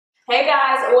Hey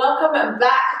guys, welcome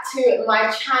back to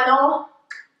my channel.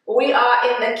 We are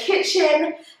in the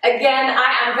kitchen. Again,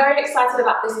 I am very excited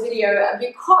about this video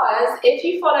because if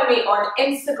you follow me on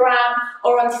Instagram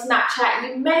or on Snapchat,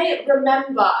 you may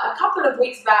remember a couple of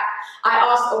weeks back I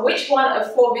asked which one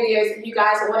of 4 videos you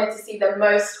guys wanted to see the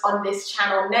most on this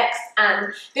channel next,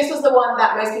 and this was the one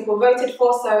that most people voted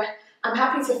for, so I'm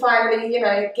happy to finally,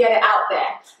 get it out there.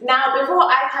 Now, before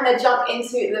I kind of jump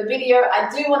into the video, I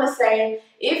do want to say,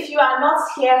 if you are not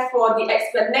here for the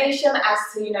explanation as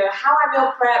to, how I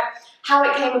meal prep, how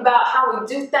it came about, how we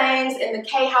do things in the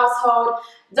K household,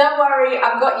 don't worry,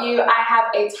 I've got you. I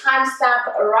have a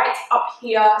timestamp right up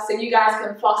here so you guys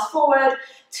can fast forward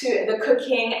to the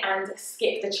cooking and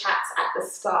skip the chats at the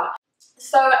start.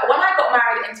 So when I got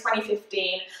married in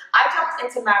 2015, I jumped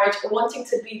into marriage wanting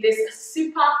to be this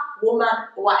superwoman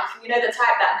wife. You know, the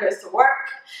type that goes to work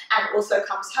and also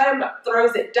comes home,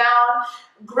 throws it down.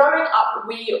 Growing up,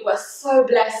 we were so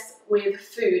blessed with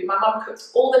food. My mum cooked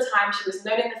all the time. She was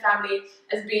known in the family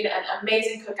as being an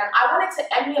amazing cook, and I wanted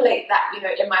to emulate that,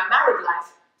 in my married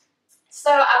life. So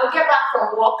I would get back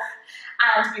from work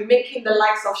and be making the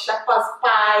likes of shepherd's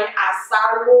pie,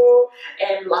 asaro,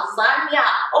 and lasagna,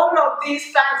 all of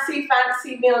these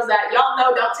fancy meals that y'all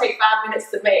know don't take 5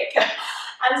 minutes to make.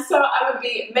 And so I would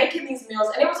be making these meals,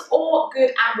 and it was all good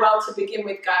and well to begin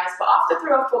with, guys. But after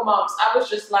 3 or 4 months, I was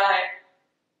just like,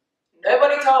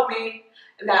 nobody told me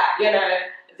that,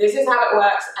 this is how it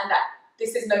works and that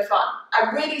this is no fun.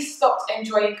 I really stopped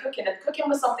enjoying cooking, and cooking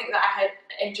was something that I had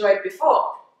enjoyed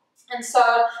before. And so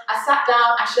I sat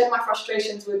down, I shared my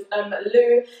frustrations with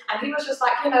Lou, and he was just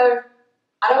like, I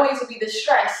don't want you to be this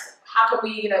stressed. How can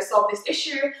we, solve this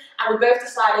issue? And we both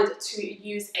decided to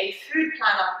use a food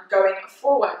planner going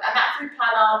forward. And that food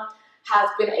planner has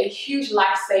been a huge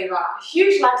lifesaver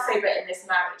in this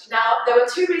marriage. Now, there were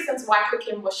 2 reasons why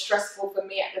cooking was stressful for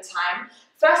me at the time.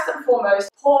 First and foremost,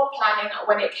 poor planning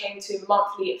when it came to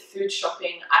monthly food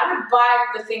shopping. I would buy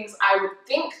the things I would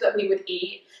think that we would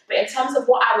eat, but in terms of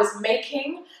what I was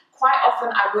making, quite often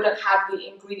I wouldn't have the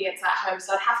ingredients at home,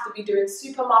 so I'd have to be doing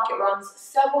supermarket runs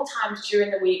several times during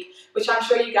the week, which I'm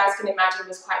sure you guys can imagine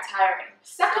was quite tiring.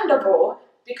 Second of all,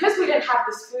 because we didn't have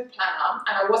this food planner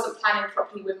and I wasn't planning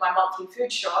properly with my monthly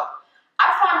food shop,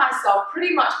 I found myself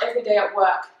pretty much every day at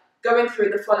work going through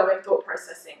the following thought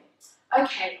processing.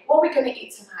 Okay, what are we going to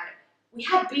eat tonight? We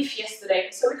had beef yesterday,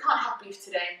 so we can't have beef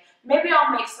today. Maybe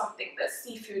I'll make something that's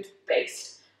seafood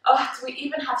based. Oh, do we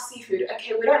even have seafood?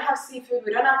 Okay, we don't have seafood,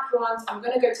 we don't have prawns, I'm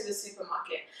going to go to the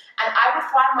supermarket. And I would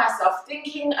find myself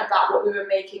thinking about what we were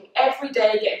making every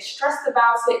day, getting stressed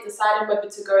about it, deciding whether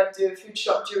to go and do a food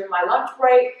shop during my lunch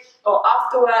break or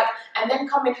after work, and then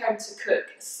coming home to cook.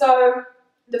 So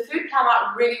the food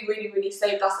planner really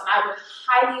saved us, and I would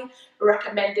highly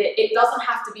recommend it. It doesn't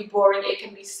have to be boring, it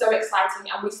can be so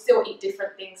exciting, and we still eat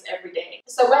different things every day.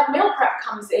 So where meal prep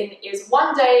comes in is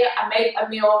one day I made a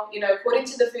meal, according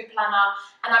to the food planner,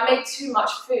 and I made too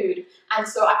much food. And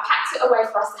so I packed it away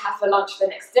for us to have for lunch the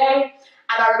next day.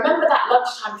 And I remember that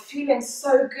lunchtime feeling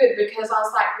so good because I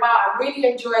was like, wow, I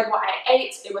really enjoyed what I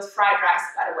ate. It was fried rice,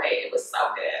 by the way. It was so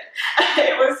good.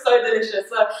 It was so delicious.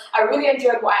 So I really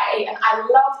enjoyed what I ate, and I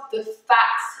loved the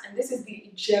fact, and this is the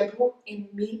Ijebu in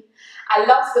me, I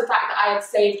loved the fact that I had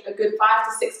saved a good 5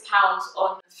 to 6 pounds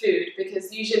on food,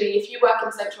 because usually if you work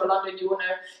in central London, you will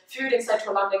know food in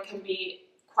central London can be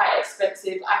quite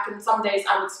expensive. Some days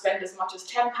I would spend as much as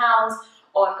 £10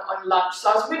 on lunch. So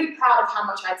I was really proud of how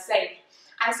much I'd saved.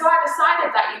 And so I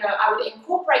decided that, I would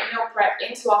incorporate meal prep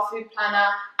into our food planner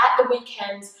at the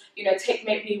weekends, take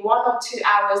maybe 1 or 2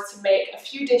 hours to make a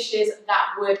few dishes that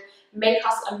would make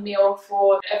us a meal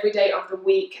for every day of the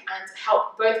week and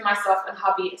help both myself and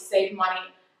hubby save money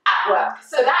at work.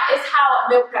 So that is how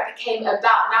meal prep came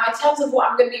about. Now, in terms of what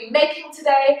I'm going to be making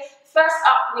today, first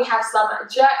up we have some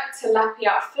jerk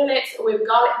tilapia fillets with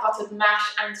garlic buttered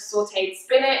mash and sauteed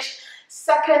spinach.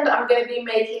 Second, I'm going to be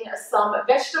making some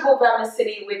vegetable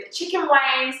vermicelli with chicken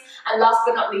wings, and last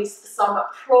but not least, some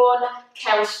prawn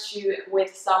kale stew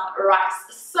with some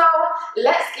rice. So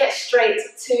let's get straight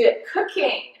to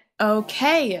cooking.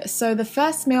 Okay, so the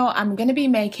first meal I'm going to be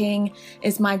making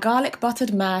is my garlic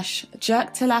buttered mash,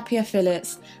 jerk tilapia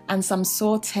fillets, and some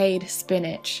sauteed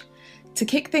spinach. To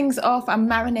kick things off, I'm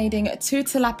marinating 2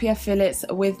 tilapia fillets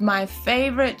with my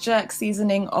favorite jerk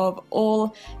seasoning of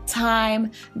all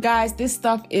time. Guys, this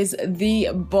stuff is the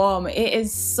bomb. It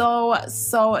is so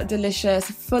delicious,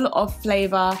 full of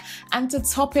flavor, and to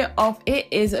top it off, it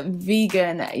is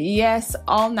vegan. Yes,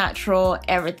 all natural,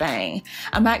 everything.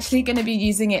 I'm actually going to be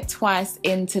using it twice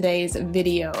in today's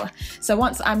video. So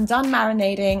once I'm done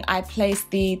marinating, I place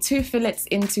the 2 fillets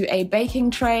into a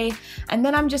baking tray, and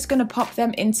then I'm just going to pop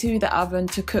them into the oven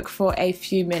to cook for a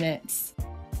few minutes.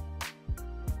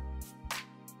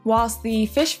 Whilst the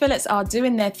fish fillets are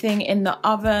doing their thing in the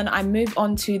oven, I move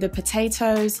on to the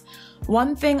potatoes.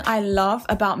 One thing I love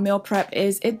about meal prep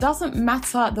is it doesn't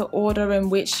matter the order in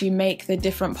which you make the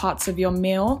different parts of your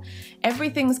meal.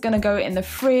 Everything's gonna go in the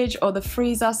fridge or the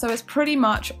freezer, so it's pretty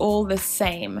much all the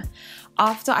same.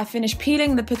 After I finish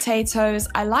peeling the potatoes,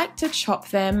 I like to chop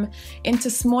them into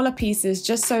smaller pieces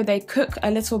just so they cook a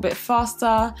little bit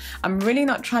faster. I'm really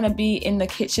not trying to be in the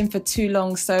kitchen for too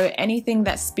long, so anything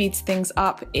that speeds things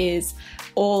up is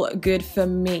all good for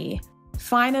me.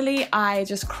 Finally, I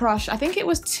just crush, I think it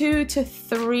was 2 to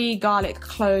 3 garlic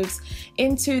cloves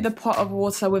into the pot of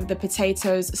water with the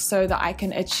potatoes so that I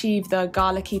can achieve the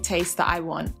garlicky taste that I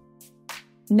want.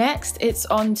 Next, it's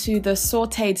on to the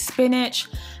sauteed spinach.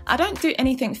 I don't do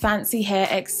anything fancy here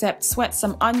except sweat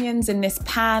some onions in this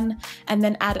pan and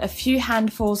then add a few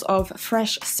handfuls of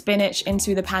fresh spinach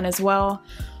into the pan as well.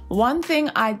 One thing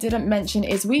I didn't mention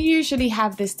is we usually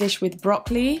have this dish with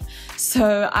broccoli,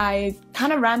 so I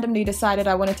kind of randomly decided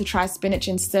I wanted to try spinach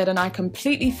instead, and I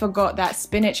completely forgot that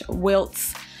spinach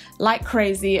wilts like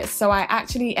crazy, so I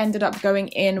actually ended up going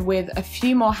in with a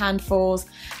few more handfuls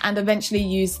and eventually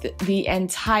used the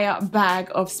entire bag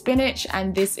of spinach,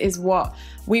 and this is what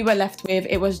we were left with.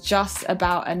 It was just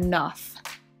about enough.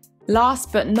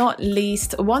 Last but not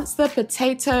least, once the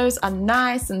potatoes are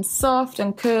nice and soft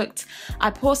and cooked,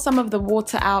 I pour some of the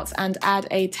water out and add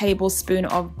a tablespoon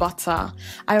of butter.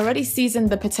 I already seasoned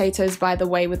the potatoes, by the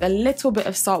way, with a little bit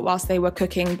of salt whilst they were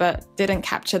cooking, but didn't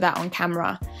capture that on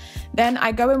camera. Then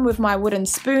I go in with my wooden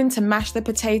spoon to mash the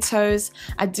potatoes.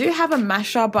 I do have a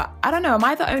masher, but I don't know, am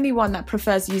I the only one that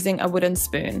prefers using a wooden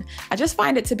spoon? I just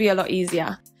find it to be a lot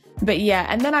easier. But yeah,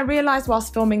 and then I realized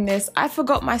whilst filming this, I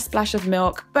forgot my splash of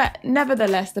milk, but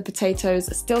nevertheless, the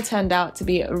potatoes still turned out to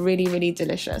be really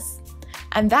delicious.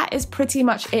 And that is pretty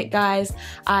much it, guys.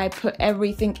 I put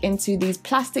everything into these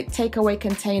plastic takeaway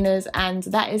containers, and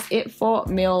that is it for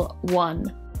meal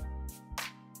 1.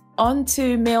 On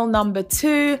to meal number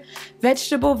 2,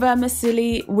 vegetable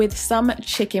vermicelli with some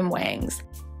chicken wings.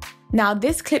 Now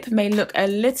this clip may look a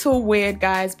little weird,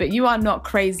 guys, but you are not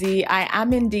crazy. I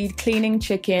am indeed cleaning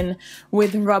chicken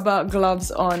with rubber gloves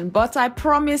on, but I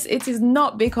promise it is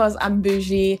not because I'm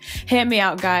bougie. Hear me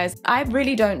out, guys. I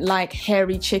really don't like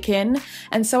hairy chicken,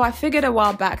 and so I figured a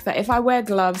while back that if I wear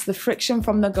gloves, the friction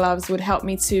from the gloves would help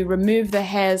me to remove the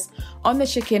hairs on the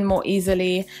chicken more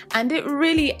easily, and it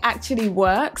really actually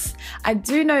works. I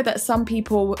do know that some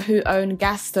people who own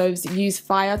gas stoves use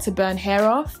fire to burn hair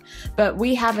off, but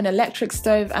we have an electric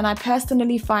stove, and I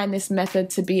personally find this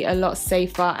method to be a lot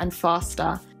safer and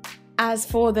faster. As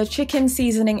for the chicken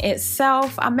seasoning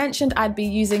itself, I mentioned I'd be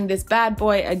using this bad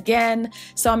boy again,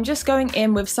 so I'm just going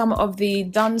in with some of the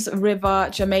Dunn's River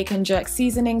Jamaican jerk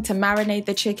seasoning to marinate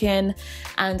the chicken,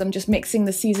 and I'm just mixing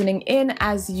the seasoning in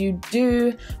as you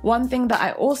do. One thing that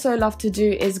I also love to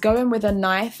do is go in with a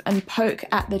knife and poke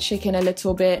at the chicken a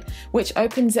little bit, which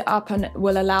opens it up and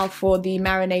will allow for the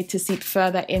marinade to seep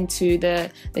further into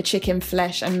the chicken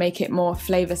flesh and make it more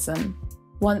flavoursome.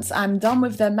 Once I'm done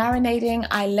with the marinating,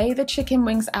 I lay the chicken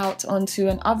wings out onto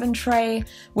an oven tray,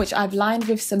 which I've lined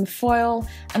with some foil,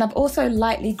 and I've also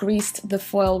lightly greased the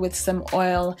foil with some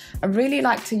oil. I really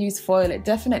like to use foil. It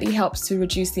definitely helps to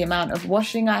reduce the amount of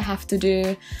washing I have to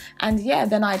do. And yeah,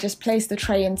 then I just place the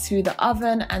tray into the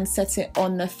oven and set it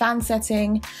on the fan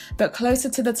setting. But closer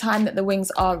to the time that the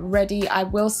wings are ready, I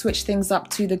will switch things up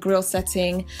to the grill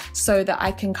setting so that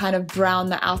I can kind of brown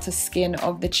the outer skin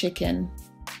of the chicken.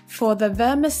 For the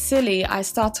vermicelli, I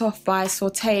start off by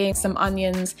sauteing some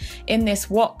onions in this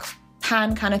wok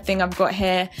pan kind of thing I've got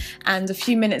here, and a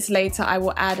few minutes later I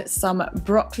will add some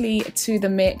broccoli to the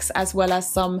mix, as well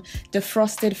as some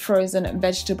defrosted frozen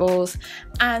vegetables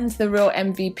and the real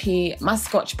MVP, my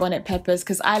Scotch bonnet peppers,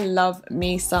 because I love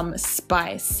me some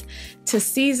spice. To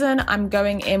season, I'm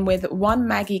going in with 1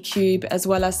 Maggi cube as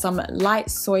well as some light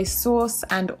soy sauce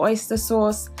and oyster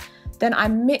sauce. Then I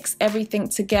mix everything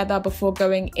together before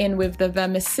going in with the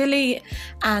vermicelli,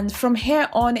 and from here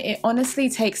on it honestly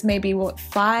takes maybe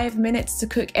 5 minutes to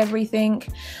cook everything.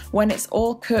 When it's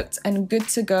all cooked and good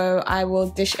to go, I will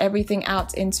dish everything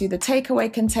out into the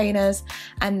takeaway containers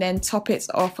and then top it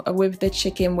off with the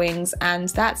chicken wings, and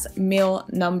that's meal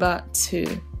number 2.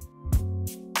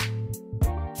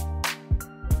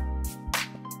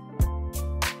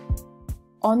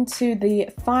 On to the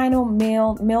final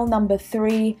meal, meal number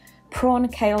 3, prawn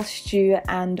kale stew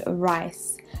and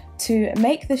rice. To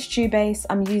make the stew base,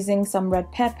 I'm using some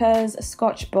red peppers,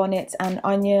 scotch bonnet and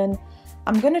onion.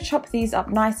 I'm going to chop these up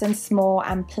nice and small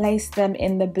and place them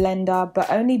in the blender,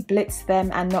 but only blitz them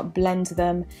and not blend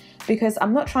them, because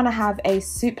I'm not trying to have a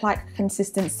soup-like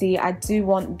consistency. I do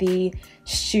want the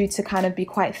stew to kind of be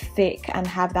quite thick and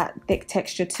have that thick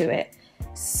texture to it.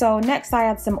 So next I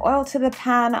add some oil to the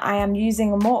pan. I am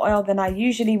using more oil than I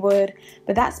usually would,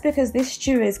 but that's because this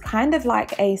stew is kind of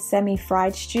like a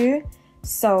semi-fried stew.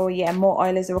 So yeah, more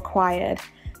oil is required.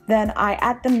 Then I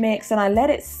add the mix and I let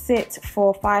it sit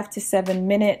for 5 to 7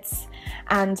 minutes.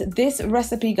 And this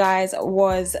recipe, guys,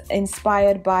 was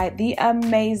inspired by the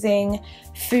amazing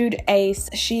Food Ace.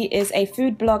 She is a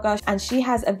food blogger and she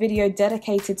has a video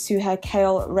dedicated to her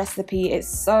kale recipe. It's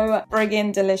so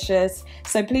friggin' delicious.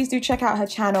 So please do check out her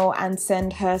channel and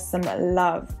send her some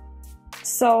love.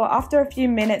 So after a few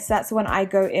minutes, that's when I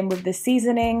go in with the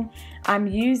seasoning. I'm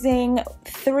using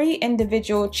 3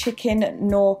 individual chicken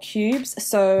knorr cubes.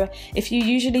 So if you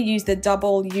usually use the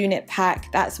double unit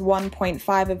pack, that's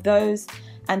 1.5 of those,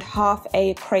 and half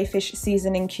a crayfish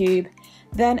seasoning cube.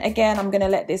 Then again, I'm going to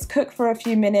let this cook for a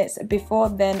few minutes before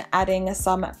then adding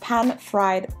some pan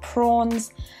fried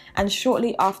prawns, and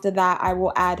shortly after that I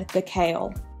will add the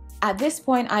kale. At this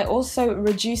point, I also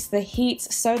reduce the heat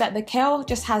so that the kale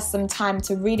just has some time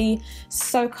to really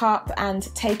soak up and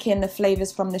take in the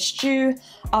flavors from the stew.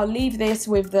 I'll leave this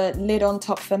with the lid on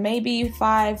top for maybe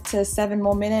 5 to 7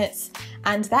 more minutes.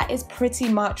 And that is pretty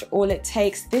much all it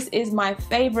takes. This is my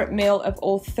favorite meal of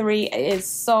all 3. It is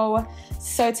so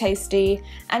tasty.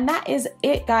 And that is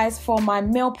it, guys, for my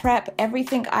meal prep.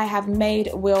 Everything I have made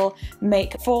will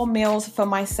make 4 meals for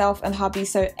myself and hubby,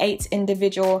 so 8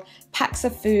 individual packs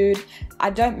of food.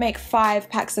 I don't make 5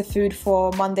 packs of food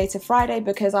for Monday to Friday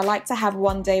because I like to have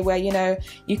one day where, you know,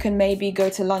 you can maybe go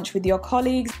to lunch with your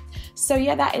colleagues. So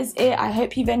yeah, that is it. I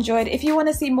hope you've enjoyed. If you want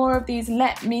to see more of these,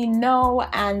 let me know,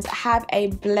 and have a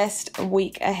blessed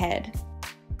week ahead.